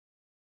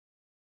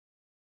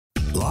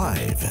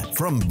Live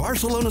from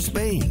Barcelona,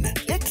 Spain,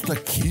 it's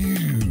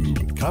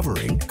theCUBE,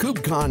 covering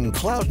KubeCon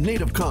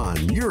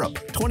CloudNativeCon Europe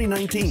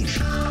 2019.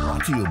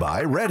 Brought to you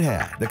by Red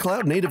Hat, the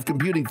Cloud Native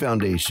Computing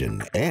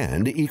Foundation,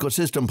 and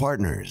ecosystem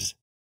partners.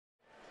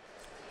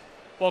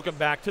 Welcome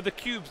back to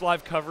theCUBE's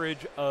live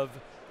coverage of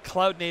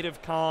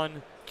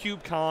CloudNativeCon,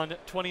 KubeCon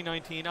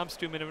 2019. I'm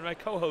Stu Miniman, and my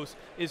co-host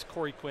is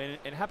Corey Quinn,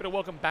 and happy to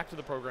welcome back to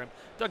the program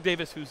Doug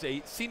Davis, who's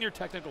a senior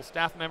technical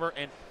staff member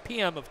and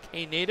PM of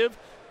Knative,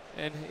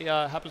 and he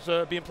happens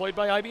to be employed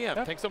by IBM.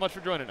 Yep. Thanks so much for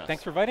joining us.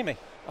 Thanks for inviting me.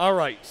 All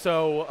right,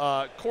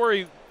 so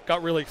Corey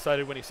got really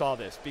excited when he saw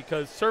this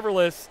because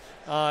serverless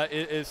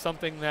is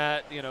something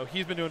that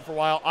he's been doing for a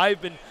while.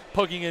 I've been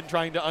poking in,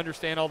 trying to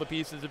understand all the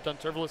pieces. I've done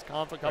serverless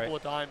conf a couple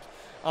of times,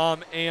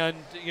 and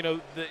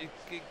I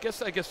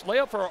guess lay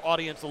out for our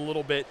audience a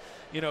little bit.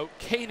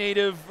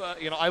 Knative,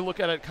 I look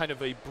at it kind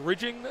of a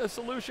bridging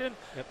solution,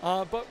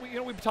 but we've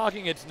been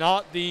talking. It's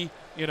not the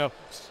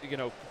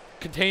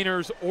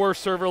containers or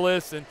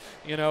serverless, and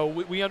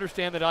we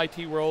understand that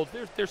IT world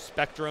there's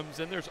spectrums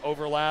and there's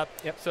overlap.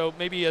 Yep. So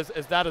maybe as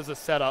that as a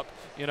setup,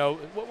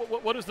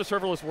 what is the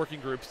serverless working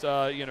group's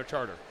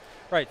charter?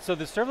 Right. So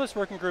the serverless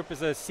working group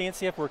is a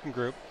CNCF working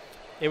group.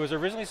 It was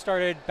originally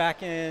started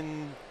back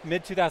in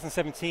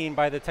mid-2017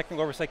 by the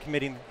Technical Oversight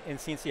Committee in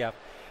CNCF.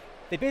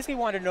 They basically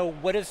wanted to know,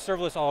 what is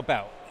serverless all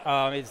about?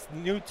 It's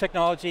new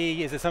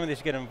technology, is it something they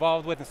should get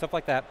involved with and stuff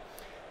like that.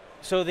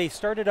 So they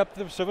started up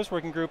the serverless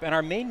working group, and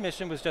our main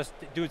mission was just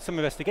do some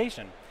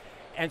investigation.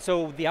 And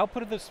so the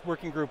output of this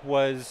working group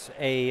was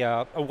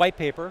a white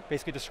paper,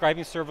 basically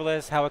describing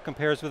serverless, how it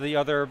compares with the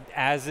other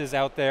as-is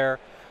out there,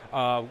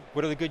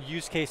 what are the good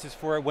use cases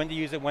for it, when to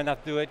use it, when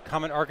not to do it,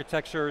 common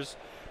architectures,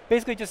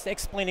 basically just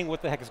explaining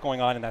what the heck is going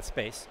on in that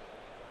space.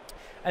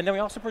 And then we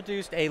also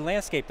produced a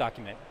landscape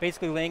document,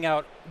 basically laying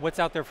out what's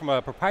out there from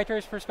a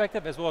proprietary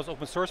perspective as well as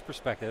open source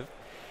perspective.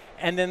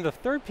 And then the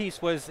third piece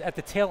was at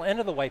the tail end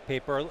of the white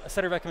paper, a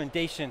set of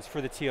recommendations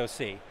for the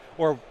TOC,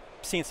 or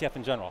CNCF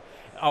in general.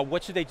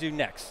 What should they do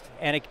next?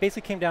 And it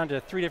basically came down to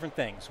three different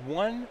things.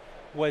 One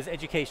was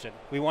education.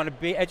 We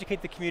want to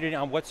educate the community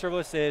on what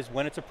serverless is,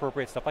 when it's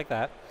appropriate, stuff like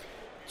that.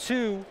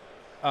 Two,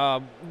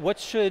 I'm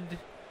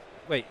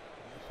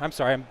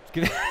sorry,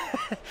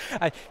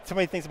 so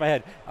many things in my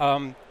head.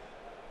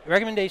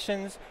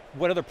 Recommendations,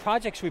 what other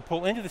projects should we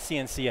pull into the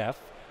CNCF?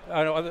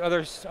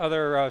 Other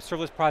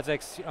serverless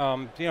projects,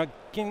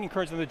 can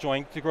encourage them to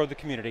join to grow the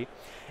community.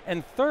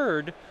 And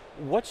third,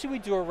 what should we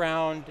do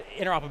around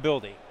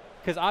interoperability?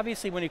 Because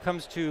obviously when it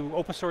comes to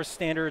open source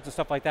standards and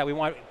stuff like that, we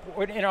want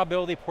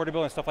interoperability,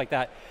 portability, and stuff like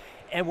that.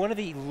 And one of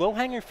the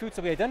low-hanging fruits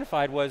that we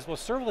identified was, well,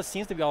 serverless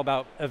seems to be all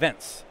about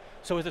events.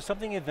 So is there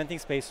something in the eventing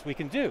space we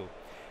can do?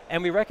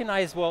 And we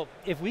recognized, well,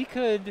 if we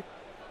could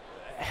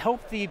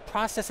help the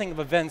processing of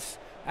events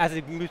as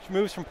it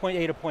moves from point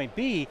A to point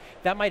B,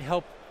 that might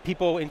help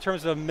people in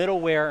terms of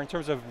middleware, in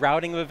terms of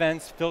routing of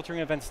events, filtering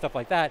events, stuff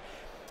like that.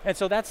 And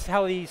so that's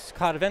how the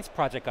Cloud Events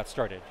project got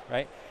started,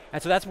 right?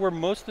 And so that's where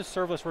most of the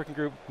serverless working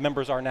group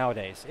members are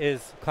nowadays,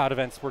 is Cloud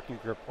Events working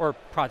group or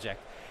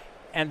project.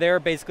 And they're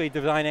basically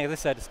designing, as I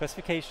said, a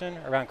specification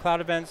around Cloud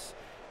Events.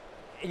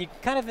 And you can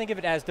kind of think of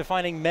it as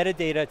defining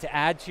metadata to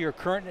add to your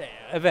current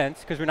event,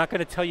 because we're not going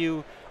to tell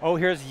you, oh,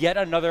 here's yet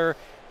another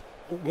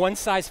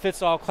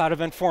one-size-fits-all Cloud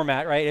Event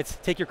format, right? It's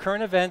take your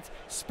current event,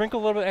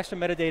 sprinkle a little bit extra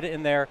metadata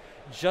in there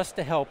just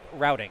to help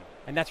routing.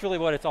 And that's really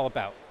what it's all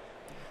about.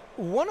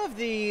 One of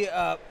the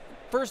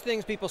first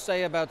things people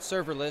say about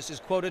serverless is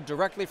quoted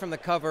directly from the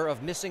cover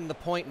of Missing the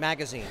Point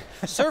magazine.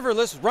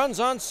 Serverless runs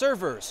on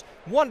servers.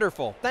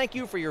 Wonderful. Thank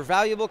you for your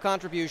valuable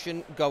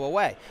contribution. Go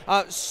away.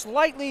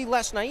 Slightly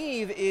less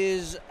naive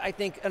is, I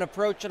think, an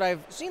approach that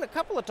I've seen a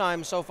couple of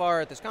times so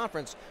far at this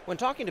conference when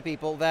talking to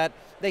people, that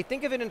they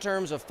think of it in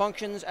terms of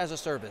functions as a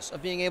service,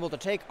 of being able to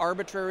take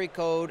arbitrary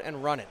code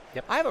and run it.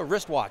 Yep. I have a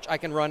wristwatch I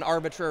can run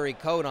arbitrary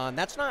code on.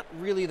 That's not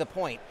really the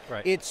point.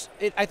 Right.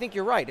 I think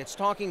you're right. It's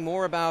talking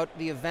more about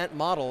the event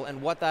model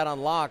and what that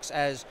unlocks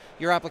as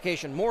your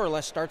application more or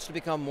less starts to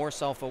become more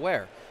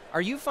self-aware.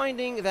 Are you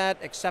finding that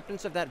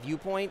acceptance of that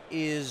viewpoint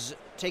is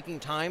taking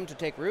time to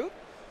take root?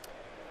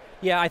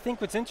 Yeah, I think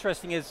what's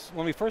interesting is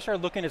when we first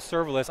started looking at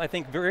serverless, I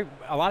think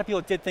a lot of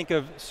people did think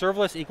of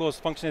serverless equals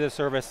function as a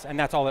service, and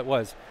that's all it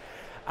was.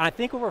 And I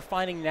think what we're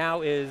finding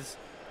now is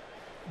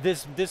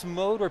this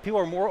mode where people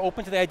are more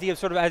open to the idea of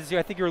sort of, as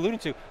I think you're alluding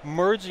to,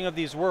 merging of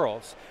these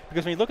worlds.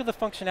 Because when you look at the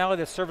functionality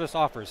that serverless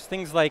offers,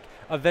 things like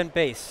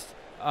event-based,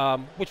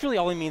 which really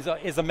all it means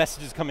is a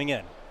message is coming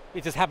in.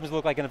 It just happens to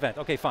look like an event.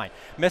 Okay, fine.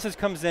 Message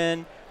comes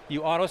in,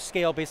 you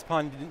auto-scale based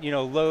upon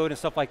load and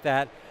stuff like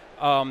that.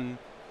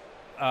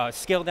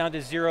 Scale down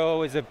to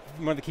 0 is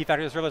one of the key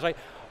factors of serverless, right?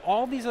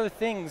 All these other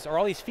things, or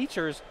all these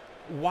features,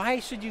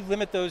 why should you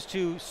limit those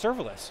to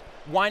serverless?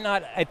 Why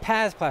not a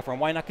PaaS platform?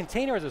 Why not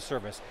container as a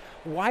service?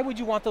 Why would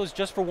you want those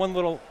just for one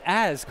little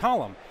as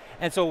column?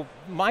 And so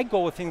my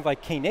goal with things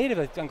like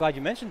Knative, I'm glad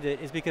you mentioned it,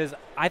 is because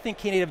I think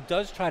Knative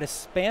does try to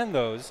span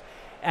those,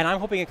 and I'm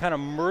hoping it kind of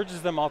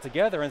merges them all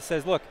together and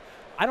says, look,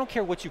 I don't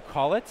care what you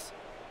call it,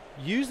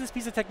 use this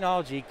piece of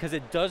technology because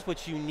it does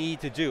what you need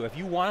to do. If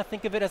you want to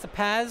think of it as a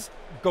PaaS,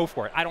 go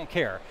for it, I don't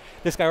care.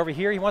 This guy over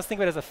here, he wants to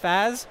think of it as a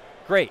FaaS,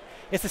 great.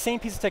 It's the same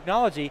piece of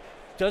technology.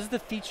 Does the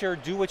feature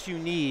do what you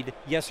need,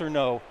 yes or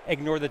no?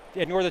 Ignore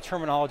the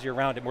terminology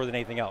around it more than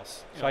anything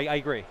else. So I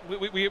agree.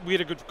 We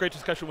had a great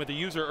discussion with a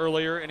user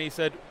earlier, and he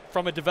said,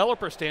 from a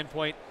developer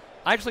standpoint,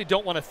 I actually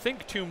don't want to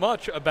think too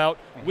much about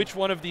which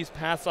one of these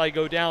paths I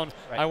go down.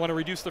 Right. I want to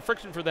reduce the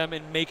friction for them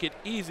and make it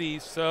easy.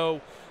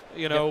 So,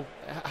 you know,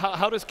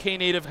 how does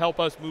Knative help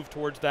us move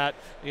towards that,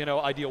 you know,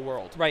 ideal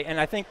world? Right, and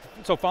I think,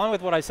 so following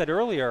with what I said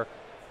earlier,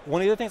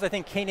 one of the other things I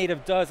think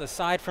Knative does,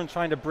 aside from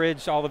trying to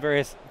bridge all the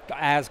various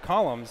as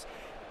columns,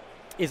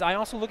 is I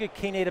also look at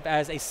Knative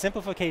as a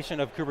simplification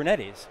of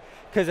Kubernetes.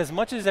 Because as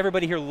much as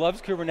everybody here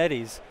loves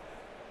Kubernetes,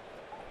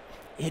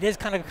 it is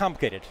kind of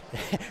complicated,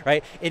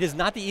 right? It is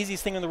not the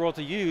easiest thing in the world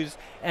to use,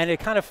 and it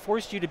kind of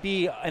forced you to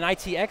be an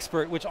IT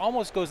expert, which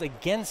almost goes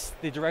against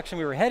the direction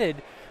we were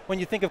headed when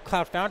you think of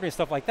Cloud Foundry and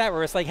stuff like that,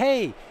 where it's like,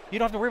 hey, you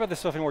don't have to worry about this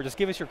stuff anymore, just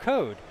give us your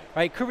code,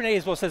 right?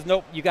 Kubernetes well says,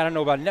 nope, you got to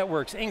know about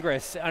networks,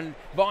 ingress, and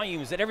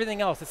volumes, and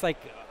everything else. It's like,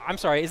 I'm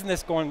sorry, isn't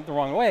this going the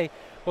wrong way?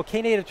 Well,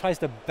 Knative tries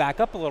to back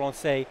up a little and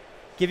say,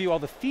 give you all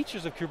the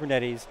features of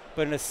Kubernetes,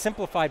 but in a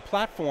simplified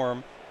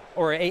platform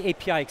or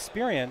API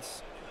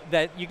experience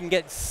that you can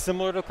get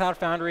similar to Cloud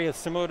Foundry,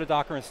 similar to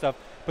Docker and stuff,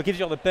 but gives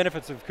you all the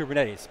benefits of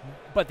Kubernetes.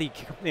 But the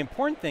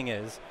important thing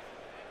is,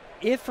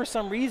 if for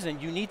some reason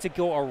you need to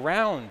go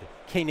around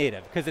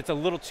Knative, because it's a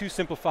little too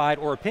simplified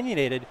or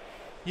opinionated,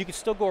 you can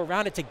still go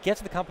around it to get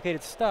to the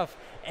complicated stuff,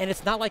 and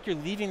it's not like you're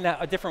leaving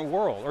a different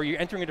world, or you're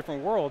entering a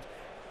different world,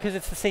 because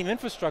it's the same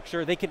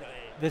infrastructure.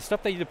 The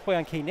stuff that you deploy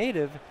on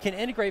Knative can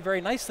integrate very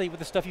nicely with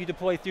the stuff you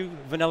deploy through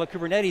vanilla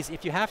Kubernetes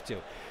if you have to.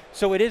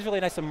 So it is really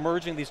nice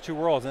merging these two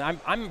worlds, and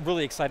I'm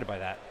really excited by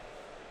that.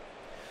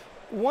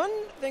 One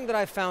thing that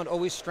I found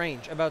always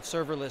strange about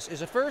serverless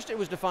is at first it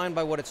was defined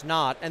by what it's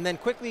not, and then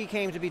quickly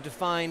came to be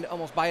defined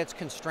almost by its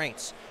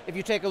constraints. If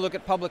you take a look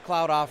at public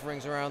cloud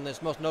offerings around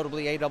this, most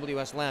notably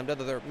AWS Lambda,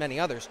 though there are many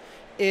others,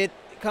 it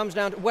comes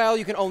down to, well,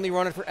 you can only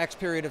run it for X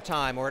period of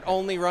time, or it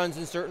only runs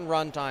in certain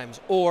run times,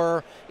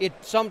 or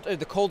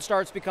the cold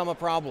starts become a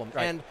problem.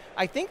 Right. And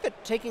I think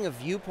that taking a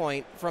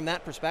viewpoint from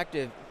that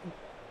perspective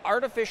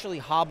artificially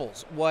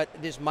hobbles what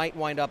this might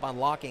wind up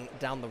unlocking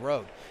down the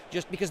road.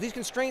 Just because these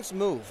constraints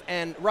move,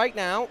 and right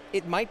now,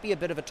 it might be a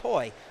bit of a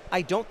toy.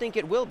 I don't think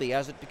it will be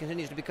as it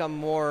continues to become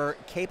more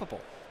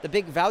capable. The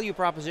big value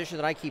proposition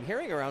that I keep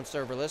hearing around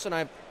serverless, and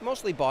I've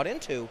mostly bought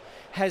into,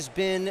 has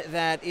been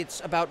that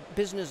it's about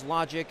business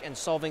logic and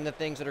solving the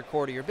things that are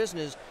core to your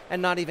business,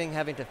 and not even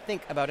having to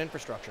think about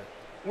infrastructure.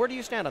 Where do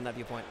you stand on that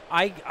viewpoint?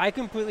 I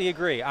completely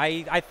agree.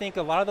 I think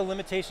a lot of the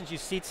limitations you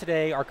see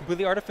today are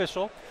completely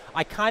artificial.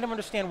 I kind of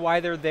understand why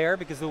they're there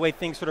because of the way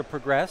things sort of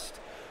progressed.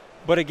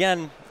 But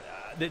again,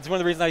 it's one of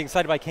the reasons I'm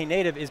excited by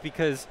Knative is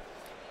because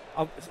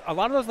a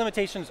lot of those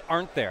limitations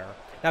aren't there.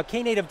 Now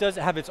Knative does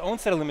have its own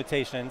set of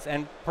limitations,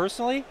 and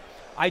personally,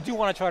 I do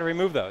want to try to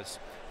remove those.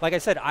 Like I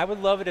said, I would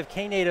love it if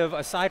Knative,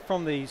 aside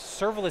from the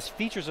serverless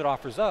features it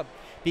offers up,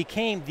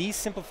 became the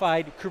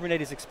simplified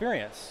Kubernetes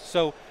experience.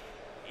 So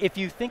if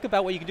you think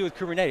about what you can do with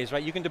Kubernetes,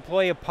 right? You can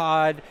deploy a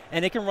pod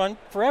and it can run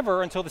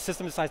forever until the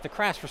system decides to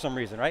crash for some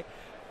reason, right?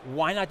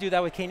 Why not do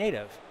that with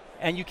Knative?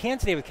 And you can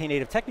today with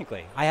Knative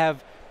technically. I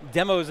have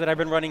demos that I've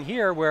been running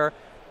here where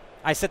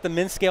I set the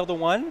min scale to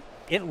 1,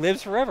 it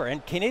lives forever,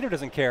 and Knative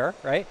doesn't care,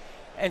 right?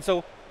 And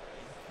so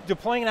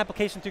deploying an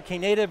application through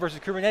Knative versus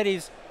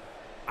Kubernetes,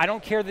 I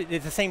don't care, that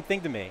it's the same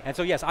thing to me. And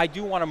so yes, I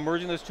do want to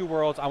merge in those two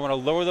worlds. I want to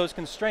lower those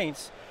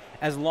constraints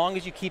as long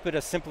as you keep it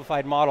a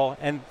simplified model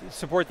and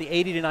support the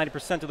 80 to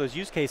 90% of those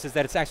use cases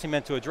that it's actually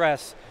meant to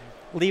address.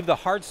 Leave the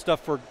hard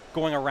stuff for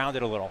going around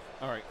it a little.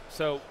 All right,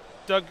 so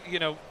Doug, you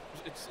know,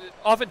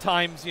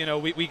 oftentimes, you know,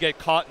 we get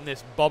caught in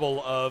this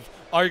bubble of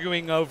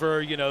arguing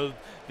over, you know,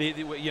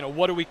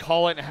 what do we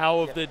call it and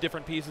how the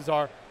different pieces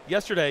are.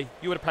 Yesterday,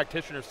 you had a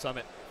practitioners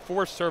summit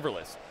for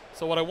serverless.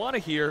 So what I want to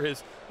hear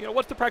is, you know,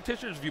 what's the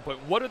practitioner's viewpoint?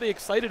 What are they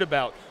excited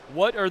about?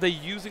 What are they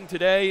using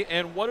today?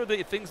 And what are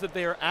the things that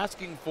they are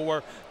asking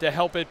for to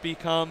help it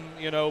become,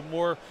 you know,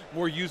 more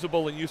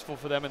usable and useful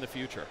for them in the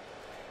future?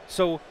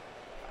 So,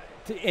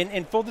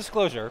 in full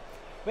disclosure,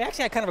 we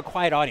actually had kind of a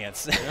quiet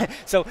audience. Yeah.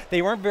 So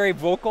they weren't very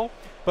vocal,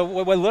 but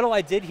what little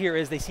I did hear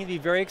is they seemed to be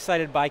very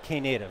excited by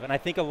Knative. And I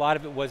think a lot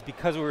of it was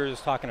because we were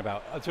just talking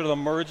about, sort of the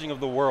merging of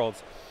the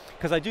worlds.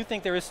 Because I do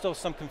think there is still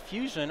some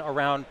confusion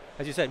around,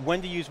 as you said,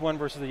 when to use one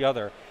versus the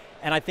other.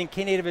 And I think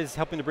Knative is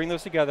helping to bring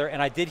those together,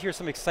 and I did hear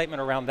some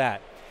excitement around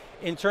that.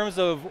 In terms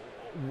of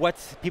what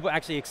people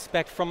actually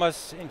expect from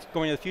us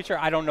going into the future,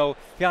 I don't know. To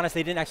be honest,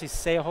 they didn't actually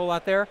say a whole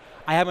lot there.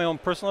 I have my own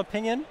personal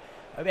opinion,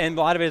 and a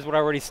lot of it is what I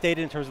already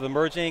stated in terms of the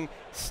merging.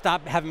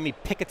 Stop having me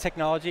pick a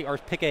technology or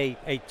pick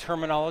a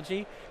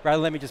terminology. Rather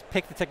let me just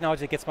pick the technology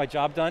that gets my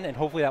job done, and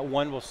hopefully that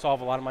one will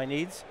solve a lot of my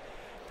needs.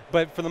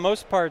 But for the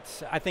most part,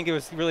 I think it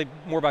was really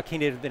more about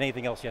Knative than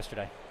anything else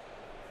yesterday.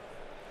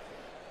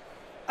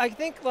 I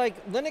think like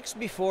Linux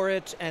before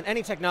it, and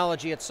any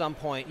technology at some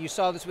point, you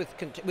saw this with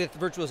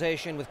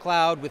virtualization, with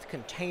cloud, with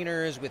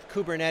containers, with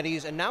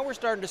Kubernetes, and now we're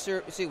starting to see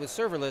it with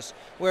serverless,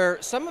 where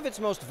some of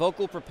its most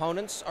vocal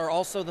proponents are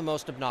also the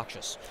most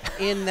obnoxious,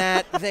 in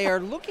that they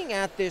are looking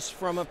at this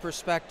from a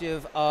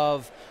perspective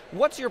of,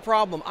 what's your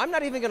problem? I'm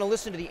not even going to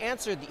listen to the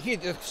answer.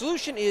 The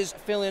solution is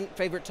fill in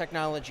favorite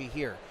technology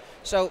here.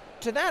 So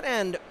to that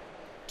end,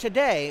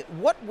 today,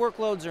 what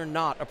workloads are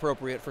not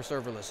appropriate for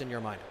serverless in your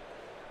mind?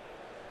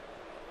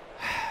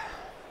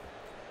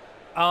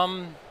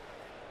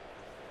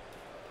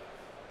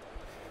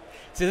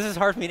 See, this is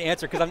hard for me to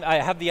answer because I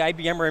have the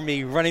IBMer in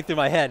me running through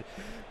my head.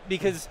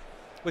 Because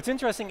what's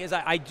interesting is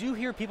I do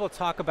hear people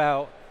talk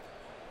about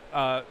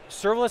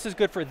serverless is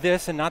good for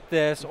this and not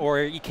this, or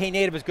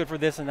Knative is good for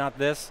this and not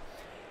this.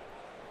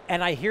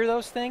 And I hear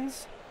those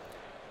things,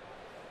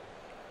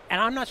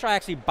 and I'm not sure I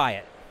actually buy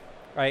it,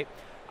 right?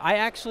 I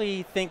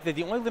actually think that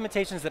the only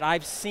limitations that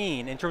I've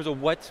seen in terms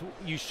of what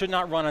you should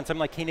not run on something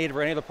like Knative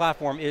or any other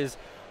platform is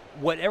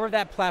whatever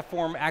that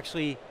platform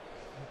actually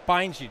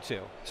binds you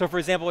to. So for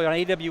example, on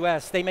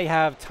AWS, they may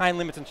have time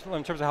limits in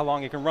terms of how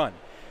long it can run.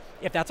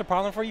 If that's a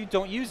problem for you,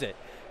 don't use it.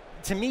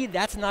 To me,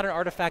 that's not an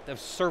artifact of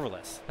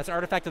serverless. That's an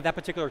artifact of that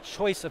particular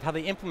choice of how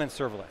they implement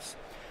serverless.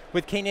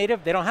 With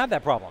Knative, they don't have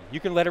that problem. You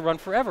can let it run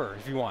forever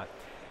if you want.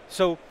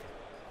 So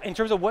in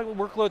terms of what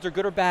workloads are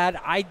good or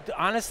bad,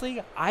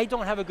 honestly, I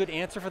don't have a good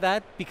answer for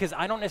that because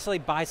I don't necessarily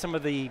buy some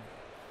of the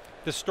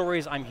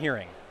stories I'm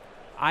hearing.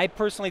 I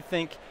personally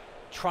think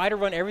try to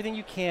run everything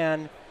you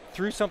can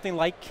through something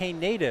like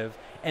Knative,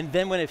 and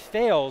then when it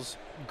fails,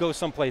 go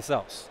someplace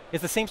else.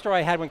 It's the same story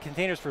I had when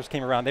containers first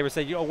came around. They would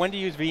say, when to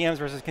use VMs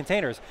versus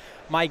containers?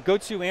 My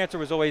go-to answer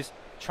was always,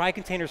 try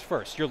containers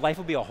first. Your life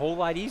will be a whole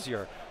lot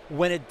easier.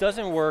 When it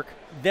doesn't work,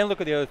 then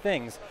look at the other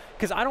things.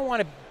 Because I don't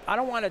want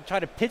to try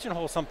to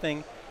pigeonhole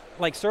something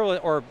like serverless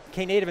or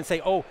Knative and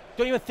say, oh,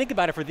 don't even think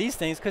about it for these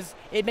things, because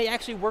it may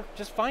actually work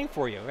just fine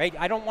for you, right?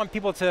 I don't want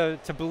people to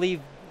believe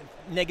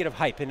negative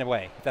hype in a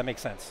way, if that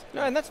makes sense.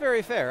 No, and that's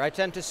very fair. I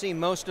tend to see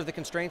most of the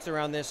constraints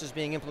around this as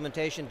being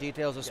implementation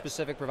details of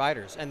specific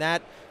providers, and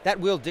that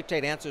will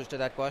dictate answers to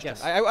that question.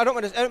 Yes. I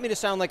don't mean to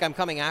sound like I'm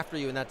coming after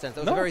you in that sense.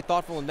 That was a very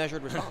thoughtful and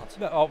measured response.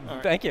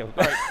 Thank you.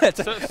 That's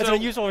an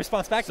unusual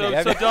response back to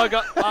me. So Doug,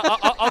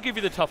 I'll give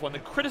you the tough one. The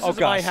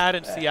criticism I had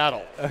in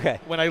Seattle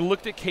when I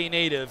looked at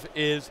Knative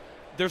is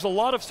there's a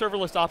lot of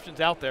serverless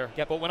options out there,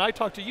 but when I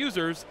talk to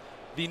users,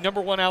 the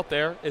number one out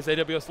there is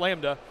AWS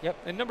Lambda,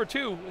 and number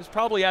two is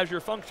probably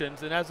Azure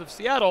Functions, and as of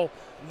Seattle,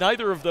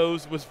 neither of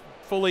those was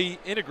fully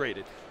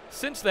integrated.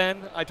 Since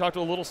then, I talked to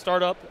a little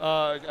startup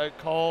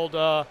called,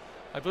 I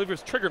believe it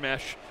was Trigger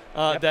Mesh,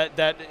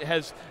 that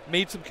has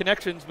made some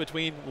connections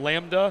between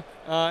Lambda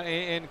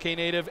and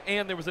Knative,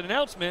 and there was an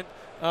announcement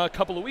a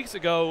couple of weeks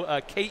ago,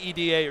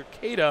 KEDA or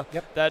KEDA,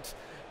 that's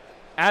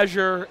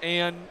Azure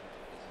and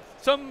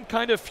some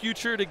kind of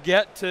future to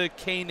get to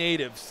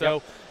Knative.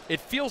 So it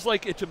feels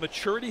like it's a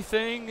maturity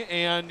thing,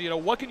 and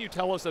what can you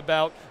tell us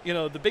about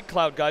the big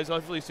cloud guys?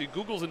 Obviously,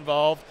 Google's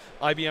involved,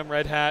 IBM,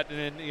 Red Hat,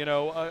 and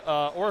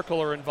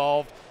Oracle are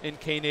involved in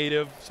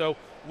Knative. So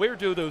where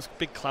do those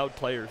big cloud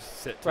players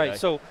sit today? Right.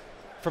 So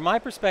from my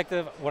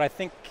perspective, what I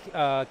think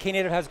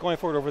Knative has going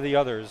forward over the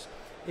others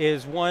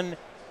is one.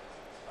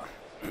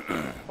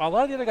 While a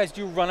lot of the other guys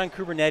do run on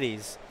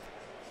Kubernetes,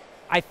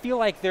 I feel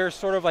like they're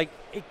sort of like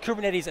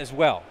Kubernetes as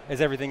well as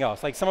everything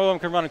else. Like some of them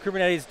can run on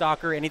Kubernetes,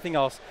 Docker, anything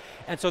else.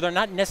 And so they're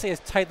not necessarily as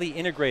tightly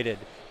integrated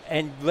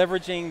and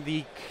leveraging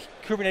the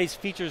Kubernetes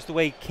features the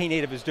way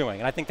Knative is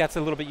doing. And I think that's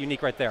a little bit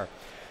unique right there.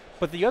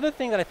 But the other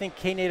thing that I think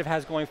Knative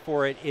has going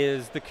for it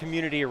is the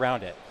community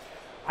around it.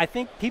 I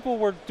think people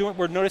were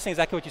noticing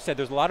exactly what you said.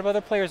 There's a lot of other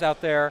players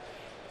out there,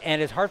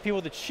 and it's hard for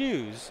people to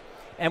choose.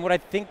 And what I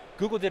think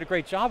Google did a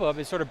great job of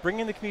is sort of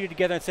bringing the community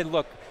together and saying,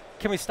 look,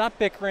 can we stop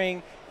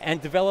bickering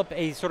and develop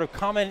a sort of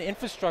common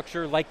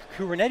infrastructure like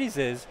Kubernetes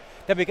is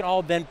that we can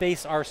all then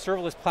base our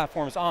serverless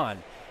platforms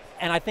on?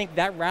 And I think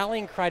that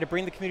rallying cry to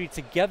bring the community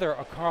together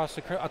across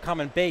a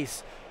common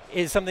base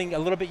is something a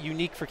little bit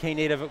unique for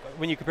Knative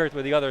when you compare it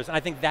with the others. And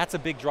I think that's a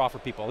big draw for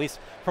people, at least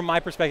from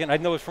my perspective. And I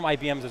know it's from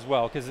IBM's as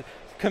well, because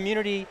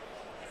community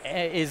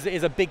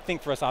is a big thing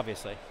for us,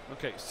 obviously.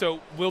 Okay,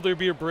 so will there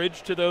be a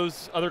bridge to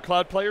those other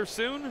cloud players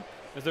soon?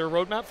 Is there a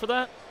roadmap for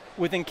that?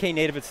 Within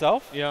Knative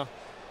itself? Yeah.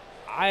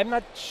 I'm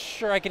not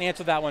sure I can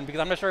answer that one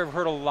because I'm not sure I've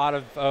heard a lot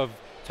of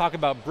talk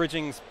about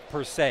bridgings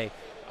per se.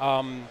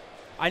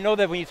 I know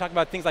that when you talk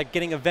about things like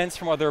getting events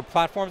from other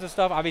platforms and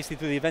stuff, obviously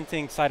through the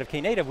eventing side of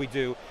Knative we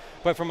do,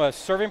 but from a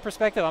serving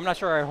perspective, I'm not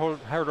sure I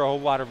heard a whole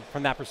lot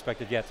from that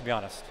perspective yet, to be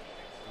honest.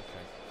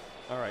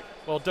 All right.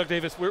 Well, Doug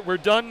Davis, we're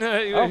done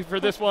for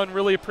this one.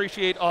 Really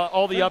appreciate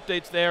all the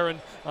updates there, and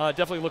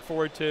definitely look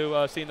forward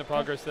to seeing the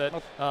progress that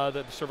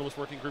the Serverless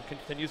Working Group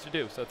continues to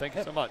do. So thank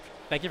you so much.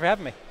 Thank you for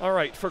having me. All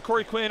right. For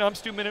Corey Quinn, I'm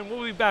Stu Miniman.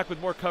 We'll be back with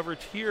more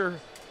coverage here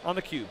on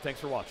theCUBE. Thanks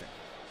for watching.